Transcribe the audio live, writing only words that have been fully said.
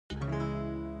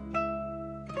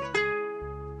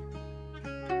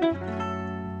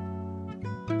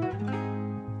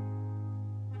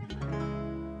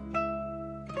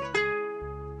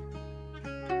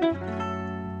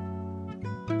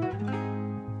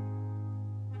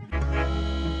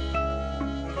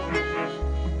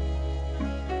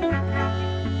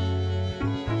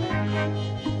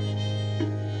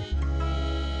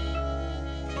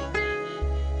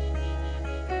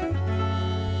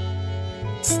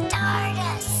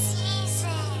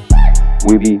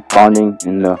We be bonding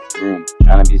in the room,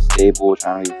 trying to be stable,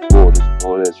 trying to be full. This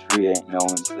world is free, ain't no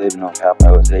one slaving on cap.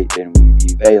 I was 8, then we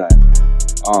be veiling.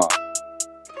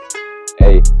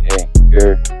 Hey,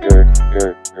 grr.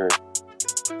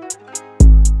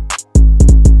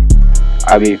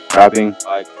 I be rapping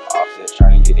like Offset,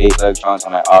 trying to get 8 electrons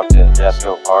on that octet. That's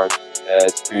so hard,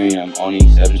 that's premium, only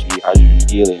 7 speed hydrogen and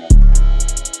helium.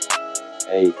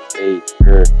 Hey,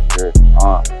 grr.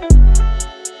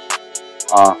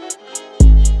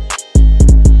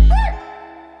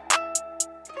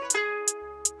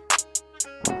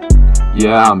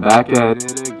 Yeah, I'm back at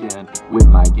it again, with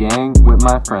my gang, with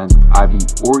my friends. I be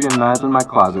organizing my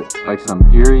closet like some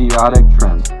periodic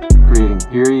trends, creating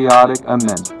periodic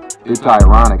amends. It's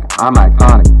ironic, I'm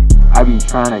iconic, I be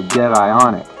trying to get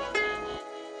ionic.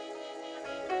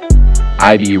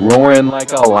 I be roaring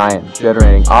like a lion,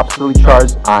 generating obsolete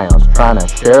charged ions, trying to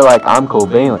share like I'm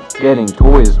covalent, getting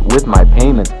toys with my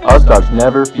payments. Us dogs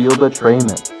never feel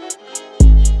betrayment.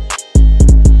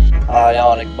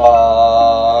 Ionic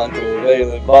bond,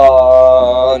 covalent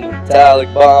bond,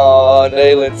 metallic bond,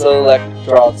 valence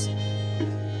electrons.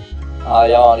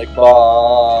 Ionic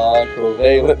bond,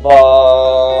 covalent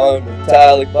bond,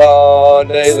 metallic bond,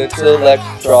 valence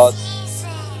electrons.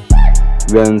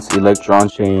 Valence electron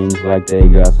change like they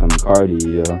got some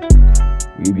cardio.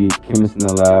 We be chemists in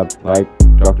the lab like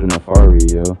Dr.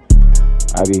 Nefario.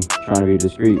 I be trying to be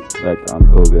discreet like I'm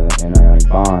covalent and ionic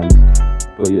bonds.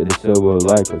 But yet they still will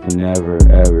like, but can never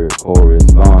ever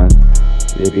correspond.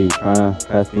 They be tryna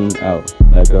pass me out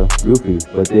like a groupie,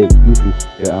 but they goofy.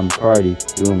 Yeah, I'm Cardi,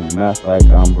 doing math like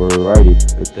I'm variety.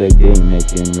 With the game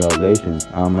making relations,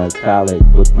 I'm metallic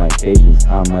with my patience.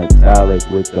 I'm metallic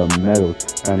with the metal,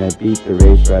 tryna beat the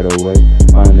race right away.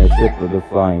 On the ship of the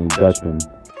Flying Dutchman.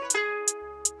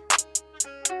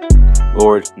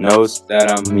 Lord knows that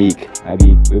I'm meek. I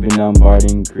be whipping down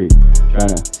Barton Creek,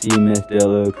 tryna see Miss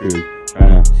Della Cruz.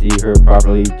 Tryna see her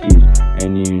properly teach,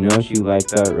 and you know she like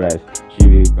that rice. She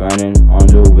be grinding on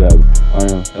the web, on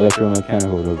an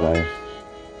electromechanical device.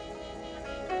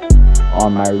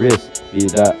 On my wrist be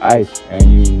the ice, and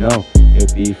you know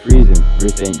it be freezing.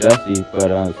 Wrist ain't dusty,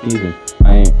 but I'm sneezing.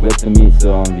 I ain't with the meat,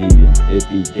 so I'm vegan. It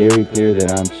be very clear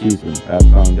that I'm cheesing. Rap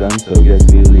song done, so guess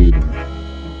we leaving.